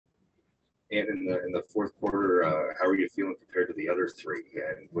And in the fourth quarter, how are you feeling compared to the other three?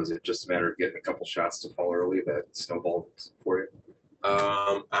 And was it just a matter of getting a couple shots to fall early that snowballed for you?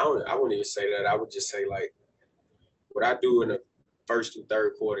 I wouldn't even say that. I would just say, like, what I do in the first and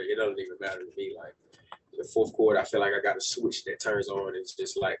third quarter, it doesn't even matter to me. Like, the fourth quarter, I feel like I got a switch that turns on. It's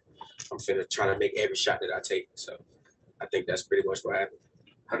just like I'm finna try to make every shot that I take. So I think that's pretty much what happened.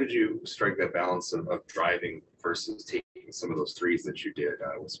 How did you strike that balance of driving versus taking some of those threes that you did?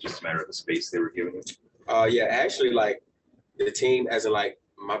 Was it just a matter of the space they were giving you? Yeah, actually, like, the team, as in, like,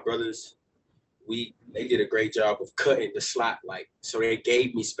 my brothers, they did a great job of cutting the slot, like, so they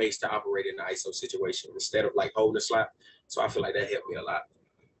gave me space to operate in the ISO situation instead of, like, holding the slot. So I feel like that helped me a lot.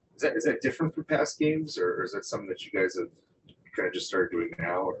 Is that different from past games, or is that something that you guys have kind of just started doing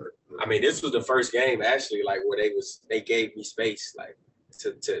now? Or I mean, this was the first game actually, like, where they gave me space, like,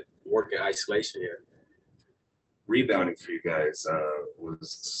 to work in isolation here. Rebounding for you guys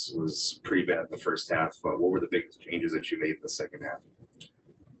was pretty bad in the first half. What were the big changes that you made in the second half?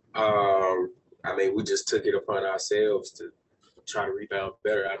 I mean, we just took it upon ourselves to try to rebound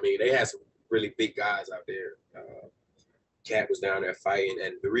better. I mean, they had some really big guys out there. Cat was down there fighting,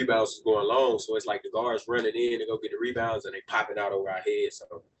 and the rebounds was going long, so it's like the guards running in to go get the rebounds, and they popping out over our heads.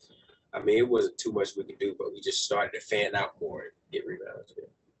 So, I mean, it wasn't too much we could do, but we just started to fan out more and get rebounds.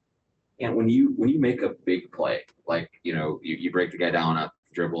 Yeah. And when you make a big play, like, you break the guy down a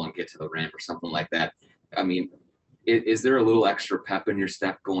dribble and get to the rim or something like that, I mean, is there a little extra pep in your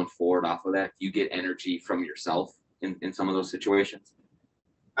step going forward off of that? Do you get energy from yourself in some of those situations?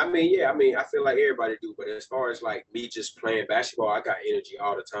 I mean, yeah, I feel like everybody do, but as far as, like, me just playing basketball, I got energy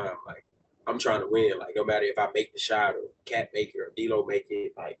all the time. Like, I'm trying to win. Like, no matter if I make the shot or Cat make it or D-Lo make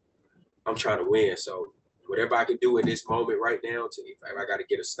it, like, I'm trying to win. So whatever I can do in this moment right now, if I got to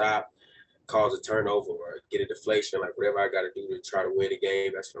get a stop, cause a turnover, or get a deflection, like, whatever I got to do to try to win the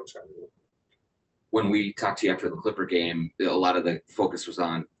game, that's what I'm trying to do. When we talked to you after the Clipper game, a lot of the focus was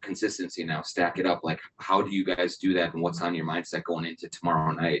on consistency now, stack it up. Like, how do you guys do that, and what's on your mindset going into tomorrow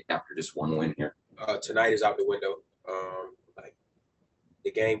night after just one win here? Tonight is out the window. Like,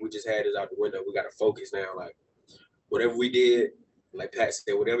 the game we just had is out the window. We got to focus now. Like, whatever we did, like Pat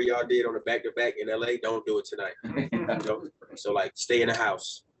said, whatever y'all did on the back-to-back in LA, don't do it tonight. So, like, stay in the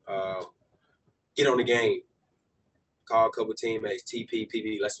house. Get on the game. Call a couple teammates, TP,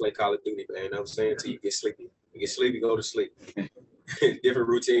 PB, let's play Call of Duty, man. You know what I'm saying? Until you get sleepy. You get sleepy, go to sleep. Different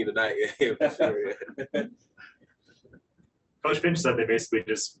routine tonight. Coach Finch said they basically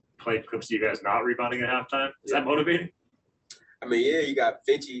just played clips of you guys not rebounding at halftime. Is that motivating? I mean, yeah, you got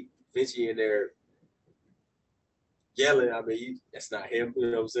Finchy in there yelling. I mean, that's not him, you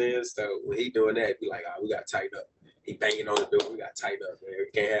know what I'm saying? So when he doing that, be like, we got to tighten up. He banging on the door. We got to tighten up, man.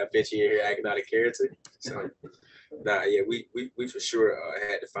 We can't have Finchy in here acting out of character. So, yeah, we for sure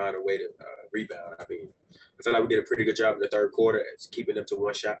had to find a way to rebound. I mean, I feel like we did a pretty good job in the third quarter at keeping them to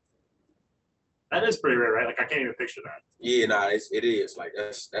one shot. That is pretty rare, right? Like, I can't even picture that. Yeah, it is. Like,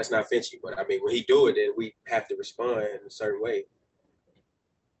 that's not Finchy. But, I mean, when he do it, then we have to respond in a certain way.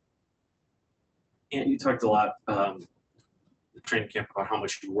 And you talked a lot the training camp about how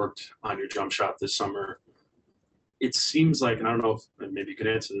much you worked on your jump shot this summer. It seems like, and I don't know if maybe you could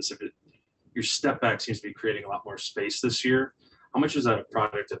answer this, your step back seems to be creating a lot more space this year. How much is that a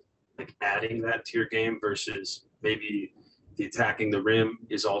product of, like, adding that to your game versus maybe the attacking the rim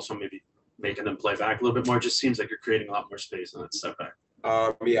is also maybe making them play back a little bit more? It just seems like you're creating a lot more space on that step back.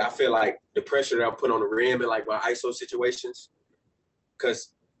 Yeah, I feel like the pressure that I put on the rim in, like, my ISO situations,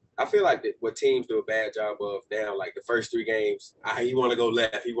 because I feel like what teams do a bad job of now, like the first three games, he want to go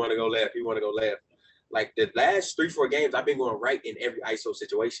left, he want to go left, he want to go left. Like, the last 3-4 games, I've been going right in every ISO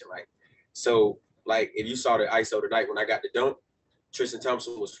situation. Like, so, like, if you saw the ISO tonight when I got the dunk, Tristan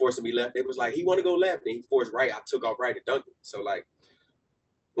Thompson was forcing me left. It was like, he want to go left, and he forced right. I took off right to dunk it. So, like,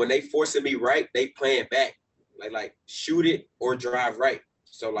 when they forcing me right, they playing back. Like shoot it or drive right.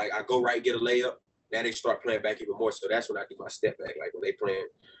 So, like, I go right, get a layup. Now they start playing back even more. So that's when I do my step back. Like, when they playing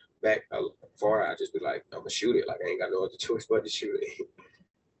back far, I just be like, I'm going to shoot it. Like, I ain't got no other choice but to shoot it.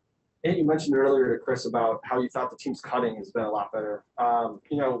 And you mentioned earlier to Chris about how you thought the team's cutting has been a lot better.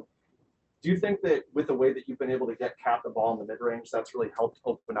 Do you think that with the way that you've been able to get Cat the ball in the mid-range, that's really helped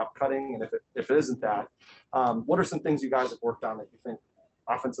open up cutting? And if it isn't that, what are some things you guys have worked on that you think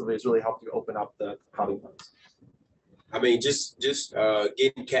offensively has really helped you open up the cutting lanes? I mean, just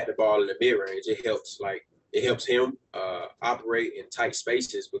getting Cat the ball in the mid-range, it helps. Like, it helps him operate in tight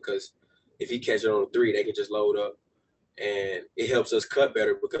spaces, because if he catches it on a three, they can just load up. And it helps us cut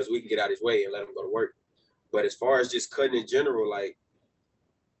better because we can get out his way and let him go to work. But as far as just cutting in general, like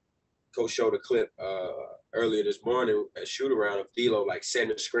Coach showed a clip earlier this morning a shoot around of D'Lo, like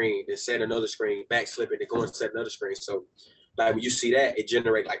setting a screen, then setting another screen, back slipping, then going to set another screen. So like when you see that, it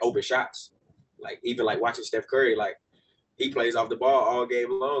generates like open shots. Like even like watching Steph Curry, like he plays off the ball all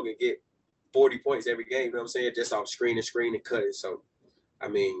game long and get 40 points every game, you know what I'm saying? Just off screen and cutting. So I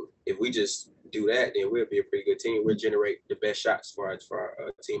mean, if we just do that, then we'll be a pretty good team. We'll generate the best shots for our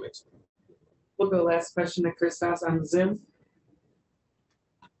teammates. We'll go last question to Christos on Zoom.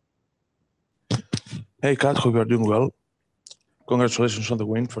 Hey, Kat, hope you're doing well. Congratulations on the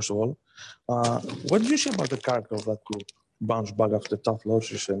win, first of all. What did you say about the character of that group? Bounce back after tough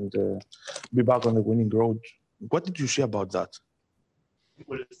losses and be back on the winning road. What did you say about that?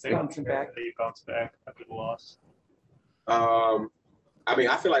 What did it say? Bouncing back. They bounced back after the loss. I mean,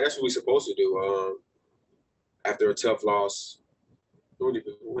 I feel like that's what we're supposed to do. After a tough loss, when did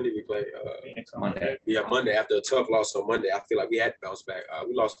we play? Phoenix on Monday. Yeah, Monday. After a tough loss on Monday, I feel like we had to bounce back.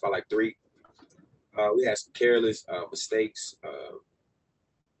 We lost by like 3. We had some careless mistakes.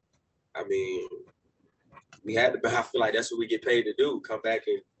 I mean, we had to. I feel like that's what we get paid to do: come back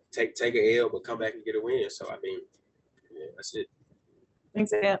and take an L, but come back and get a win. So I mean, yeah, that's it.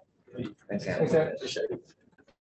 Thanks, Ant. Thanks, Thanks, Ant. Appreciate it.